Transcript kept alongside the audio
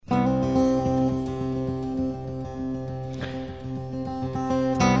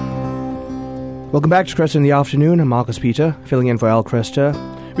Welcome back to Cresta in the Afternoon. I'm Marcus Peter, filling in for Al Cresta.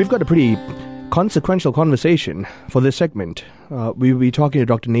 We've got a pretty consequential conversation for this segment. We'll be talking to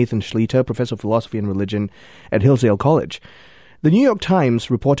Dr. Nathan Schlueter, Professor of Philosophy and Religion at Hillsdale College. The New York Times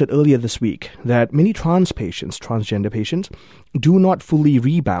reported earlier this week that many transgender patients, do not fully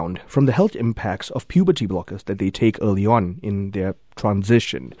rebound from the health impacts of puberty blockers that they take early on in their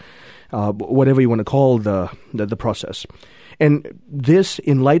transition, whatever you want to call the process. And this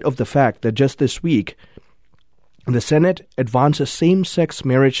in light of the fact that just this week, the Senate advanced a same-sex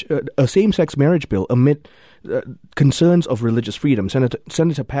marriage bill amid concerns of religious freedom.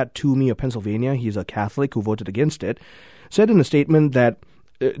 Senator Pat Toomey of Pennsylvania, he's a Catholic who voted against it, said in a statement that,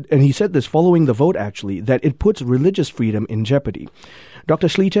 and he said this following the vote actually, that it puts religious freedom in jeopardy. Dr.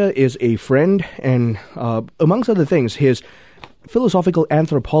 Schlueter is a friend, and amongst other things, his philosophical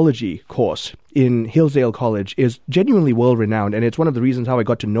anthropology course in Hillsdale College is genuinely world-renowned, and it's one of the reasons how I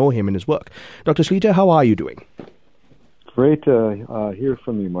got to know him and his work. Dr. Schlueter, how are you doing? Great to hear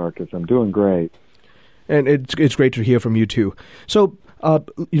from you, Marcus. I'm doing great. And it's great to hear from you, too. So,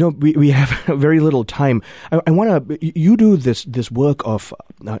 we have very little time. I want to, you do this work of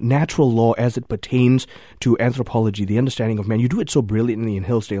natural law as it pertains to anthropology, the understanding of man. You do it so brilliantly in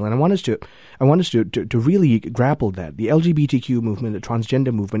Hillsdale, and I want us to really grapple that. The LGBTQ movement, the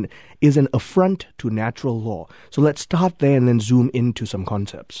transgender movement, is an affront to natural law. So let's start there and then zoom into some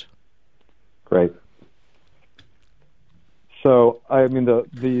concepts. Great. So, I mean, the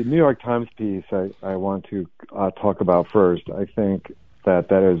New York Times piece I want to talk about first. I think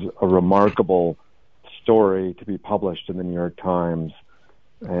that is a remarkable story to be published in the New York Times.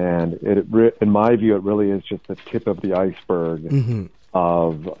 And in my view, it really is just the tip of the iceberg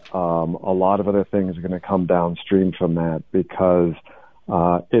of a lot of other things are going to come downstream from that, because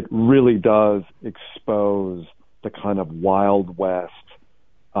it really does expose the kind of Wild West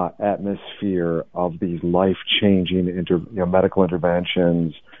atmosphere of these life-changing medical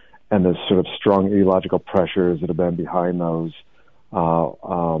interventions and the sort of strong ideological pressures that have been behind those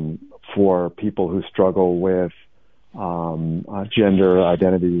for people who struggle with gender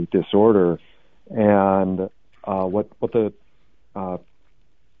identity disorder. And what the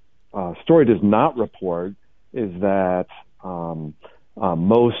story does not report is that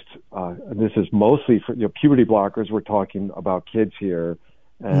most, and this is mostly for puberty blockers, we're talking about kids here,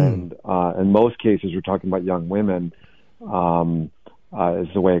 and in most cases we're talking about young women, is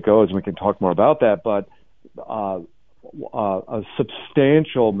the way it goes, and we can talk more about that, but a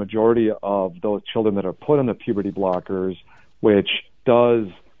substantial majority of those children that are put on the puberty blockers, which does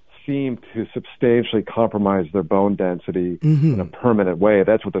seem to substantially compromise their bone density in a permanent way.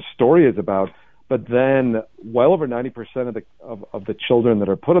 That's what the story is about. But then well over 90% of the children that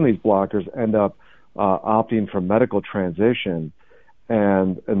are put on these blockers end up opting for medical transition.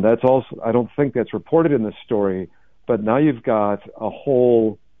 And that's also, I don't think that's reported in this story, but now you've got a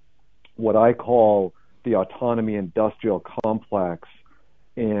whole, what I call the autonomy industrial complex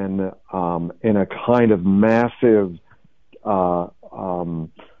in a kind of massive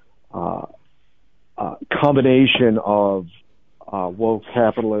combination of woke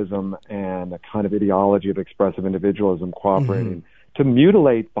capitalism and a kind of ideology of expressive individualism cooperating to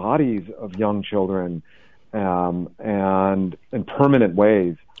mutilate bodies of young children and in permanent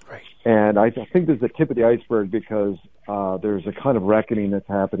ways. Right. And I think this is the tip of the iceberg, because there's a kind of reckoning that's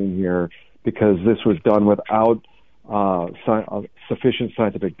happening here, because this was done without sufficient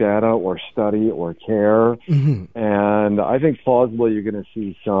scientific data or study or care. And I think plausibly you're going to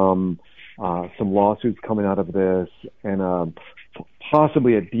see some lawsuits coming out of this, and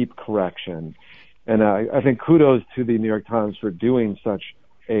possibly a deep correction. And I think kudos to the New York Times for doing such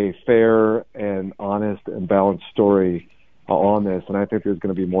a fair and honest and balanced story on this, and I think there's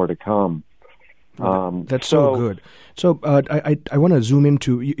going to be more to come. That's so good. So I want to zoom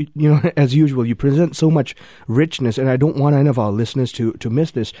into, as usual, you present so much richness, and I don't want any of our listeners to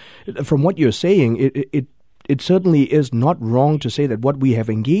miss this. From what you're saying, it certainly is not wrong to say that what we have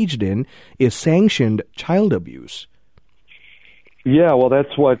engaged in is sanctioned child abuse. Yeah, well,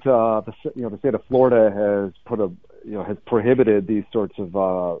 that's what the state of Florida has prohibited these sorts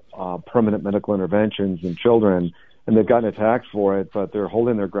of permanent medical interventions in children, and they've gotten attacked for it, but they're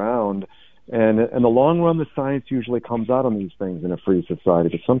holding their ground. And in the long run, the science usually comes out on these things in a free society,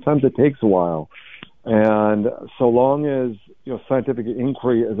 but sometimes it takes a while. And so long as scientific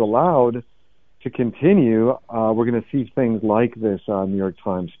inquiry is allowed to continue, we're going to see things like this New York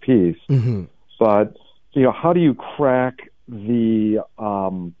Times piece. But how do you crack the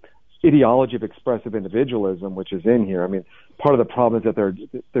ideology of expressive individualism, which is in here? I mean, part of the problem is that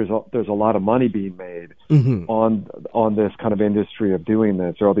there's a lot of money being made on this kind of industry of doing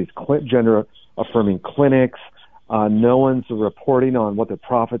this. There are all these gender affirming clinics. No one's reporting on what the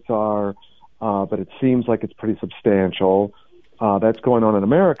profits are, but it seems like it's pretty substantial. That's going on in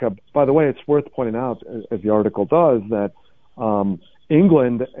America. By the way, it's worth pointing out, as the article does, that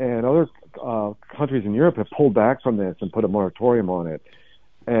England and other countries in Europe have pulled back from this and put a moratorium on it.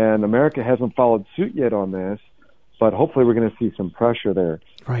 And America hasn't followed suit yet on this, but hopefully we're going to see some pressure there.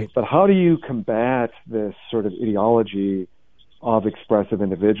 Right. But how do you combat this sort of ideology of expressive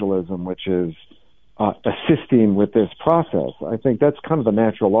individualism, which is assisting with this process? I think that's kind of the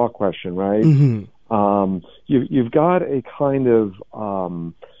natural law question, right? Mm-hmm. You've got a kind of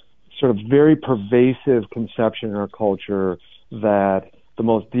sort of very pervasive conception in our culture that the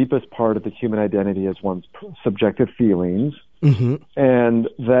most deepest part of the human identity is one's subjective feelings, mm-hmm. and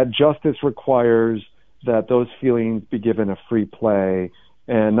that justice requires that those feelings be given a free play,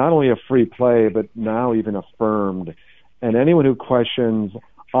 and not only a free play, but now even affirmed. And anyone who questions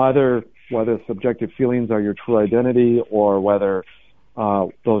either whether subjective feelings are your true identity or whether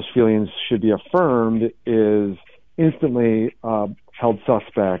those feelings should be affirmed is instantly held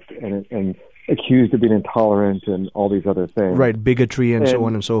suspect and accused of being intolerant and all these other things. Right, bigotry and so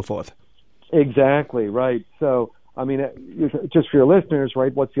on and so forth. Exactly, right. So, I mean, just for your listeners,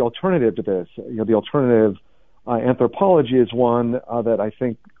 right, what's the alternative to this? The alternative anthropology is one that I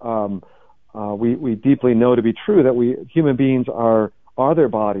think we deeply know to be true, that human beings are their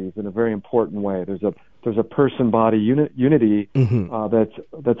bodies in a very important way. There's a person-body unity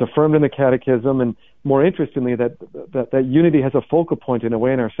mm-hmm. that's affirmed in the Catechism, and more interestingly, that unity has a focal point in a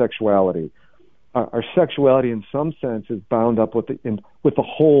way in our sexuality. Our sexuality, in some sense, is bound up with the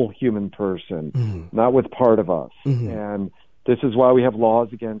whole human person, mm-hmm. not with part of us. Mm-hmm. And this is why we have laws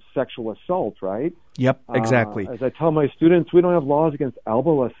against sexual assault, right? Yep, exactly. As I tell my students, we don't have laws against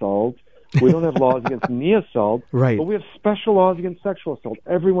elbow assault. We don't have laws against knee assault. Right. But we have special laws against sexual assault.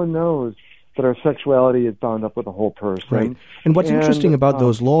 Everyone knows that our sexuality is bound up with the whole person. Right. And what's interesting about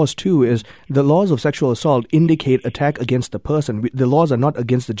those laws, too, is the laws of sexual assault indicate attack against the person. The laws are not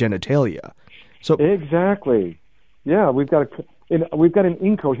against the genitalia. So exactly. Yeah, we've got an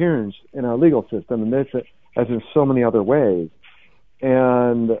incoherence in our legal system, and this, as in so many other ways.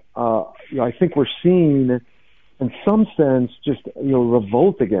 And I think we're seeing, in some sense, just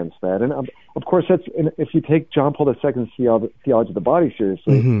revolt against that. And of course, that's if you take John Paul II's theology of the body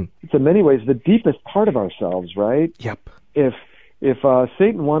seriously, mm-hmm. it's in many ways the deepest part of ourselves, right? Yep. If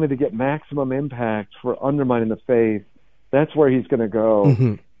Satan wanted to get maximum impact for undermining the faith, that's where he's going to go.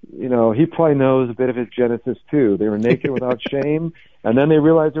 Mm-hmm. He probably knows a bit of his Genesis too. They were naked without shame, and then they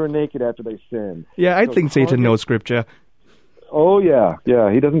realized they were naked after they sinned. Yeah, I think Satan knows Scripture. Oh, yeah.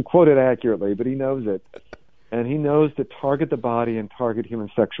 He doesn't quote it accurately, but he knows it. And he knows to target the body and target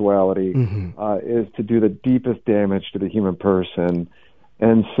human sexuality mm-hmm. Is to do the deepest damage to the human person.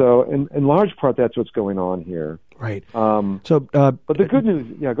 And so, in large part, that's what's going on here. Right. But the good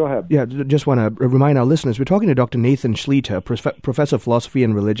news, go ahead. Yeah, just want to remind our listeners, we're talking to Dr. Nathan Schlueter, professor of philosophy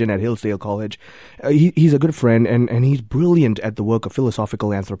and religion at Hillsdale College. He's a good friend, and he's brilliant at the work of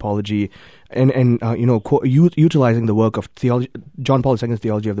philosophical anthropology and utilizing the work of John Paul II's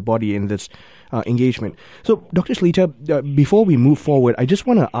theology of the body in this engagement. So, Dr. Schlueter, before we move forward, I just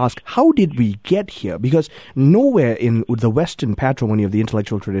want to ask, how did we get here? Because nowhere in the Western patrimony of the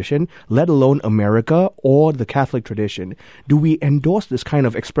intellectual tradition, let alone America or the Catholic tradition, do we endorse this kind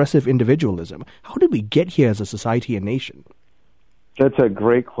of expressive individualism. How did we get here as a society and nation? That's a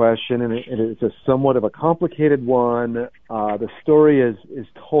great question, and it is a somewhat of a complicated one. The story is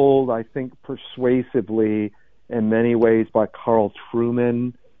told, I think, persuasively in many ways by Carl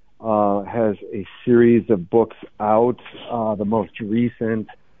Trueman. Has a series of books out. The most recent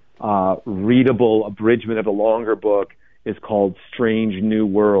readable abridgment of the longer book is called Strange New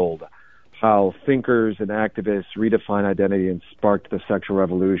World: How Thinkers and Activists Redefine Identity and Sparked the Sexual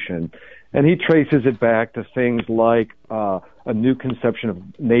Revolution. And he traces it back to things like a new conception of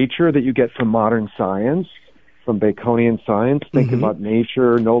nature that you get from modern science, from Baconian science, thinking about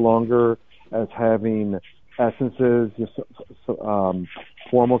nature no longer as having essences,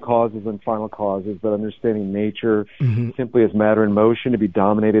 formal causes and final causes, but understanding nature simply as matter in motion to be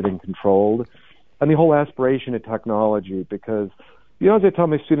dominated and controlled. And the whole aspiration of technology, because, as I tell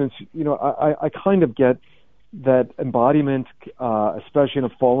my students, I kind of get that embodiment, especially in a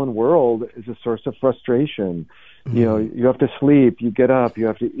fallen world, is a source of frustration. You have to sleep, you get up, you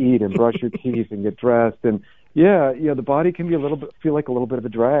have to eat and brush your teeth and get dressed, and the body can be feel like a little bit of a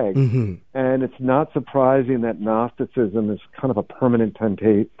drag. And it's not surprising that Gnosticism is kind of a permanent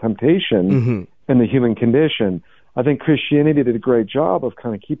temptation in the human condition. I think Christianity did a great job of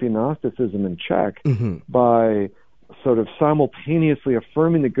kind of keeping Gnosticism in check by sort of simultaneously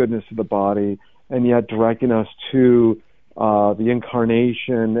affirming the goodness of the body and yet directing us to the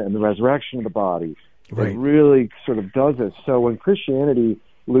incarnation and the resurrection of the body. Right. It really sort of does this. So when Christianity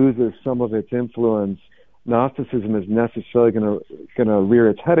loses some of its influence, Gnosticism is necessarily going to rear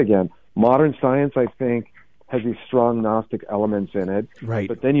its head again. Modern science, I think, has these strong Gnostic elements in it. Right.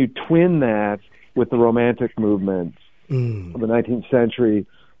 But then you twin that with the Romantic movement of the 19th century,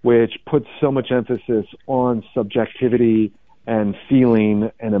 which puts so much emphasis on subjectivity and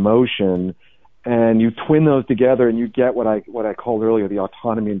feeling and emotion, and you twin those together, and you get what I called earlier the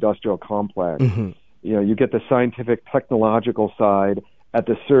autonomy industrial complex. Mm-hmm. You know, you get the scientific technological side at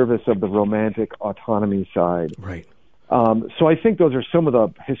the service of the romantic autonomy side. Right. So I think those are some of the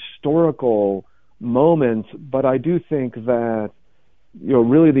historical moments, but I do think that, you know,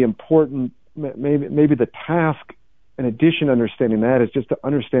 really the important, maybe the task, in addition to understanding that, is just to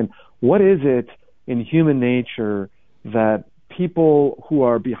understand what is it in human nature that people who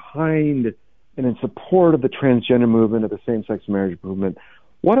are behind and in support of the transgender movement, of the same-sex marriage movement,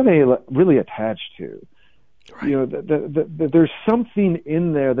 what are they really attached to? Right. You know, there's something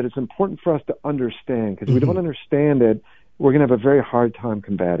in there that is important for us to understand, because if we don't understand it, we're going to have a very hard time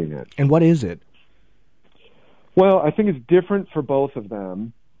combating it. And what is it? Well, I think it's different for both of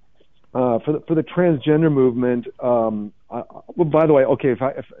them. For the transgender movement, well, by the way, okay,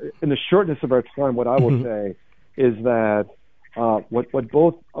 if in the shortness of our time, what I will say is that what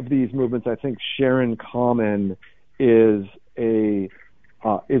both of these movements, I think, share in common is a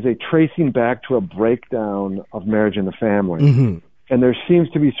tracing back to a breakdown of marriage and the family. Mm-hmm. And there seems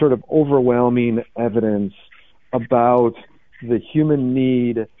to be sort of overwhelming evidence about the human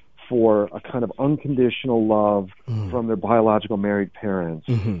need for a kind of unconditional love from their biological married parents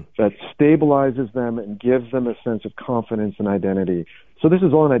that stabilizes them and gives them a sense of confidence and identity. So this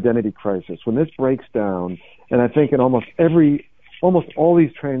is all an identity crisis. When this breaks down, and I think in almost all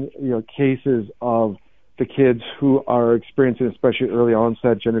these cases of the kids who are experiencing especially early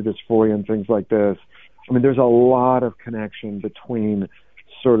onset gender dysphoria and things like this, I mean, there's a lot of connection between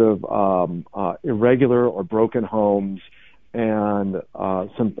sort of irregular or broken homes and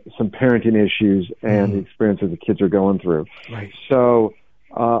some parenting issues and the experiences the kids are going through. Right. So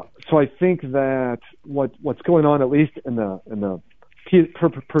I think that what's going on, at least in the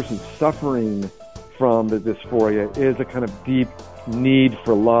person suffering from the dysphoria, is a kind of deep need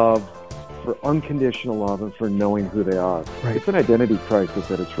for love, for unconditional love, and for knowing who they are. Right. It's an identity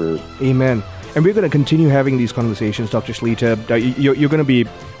crisis at its root. Amen. And we're going to continue having these conversations, Dr. Schlueter. You're going to be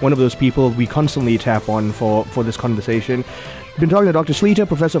one of those people we constantly tap on for this conversation. We've been talking to Dr. Schlueter,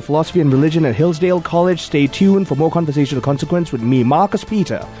 Professor of Philosophy and Religion at Hillsdale College. Stay tuned for more Conversation of Consequence with me, Marcus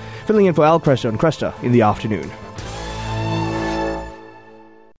Peter, filling in for Al Cresta on Cresta in the afternoon.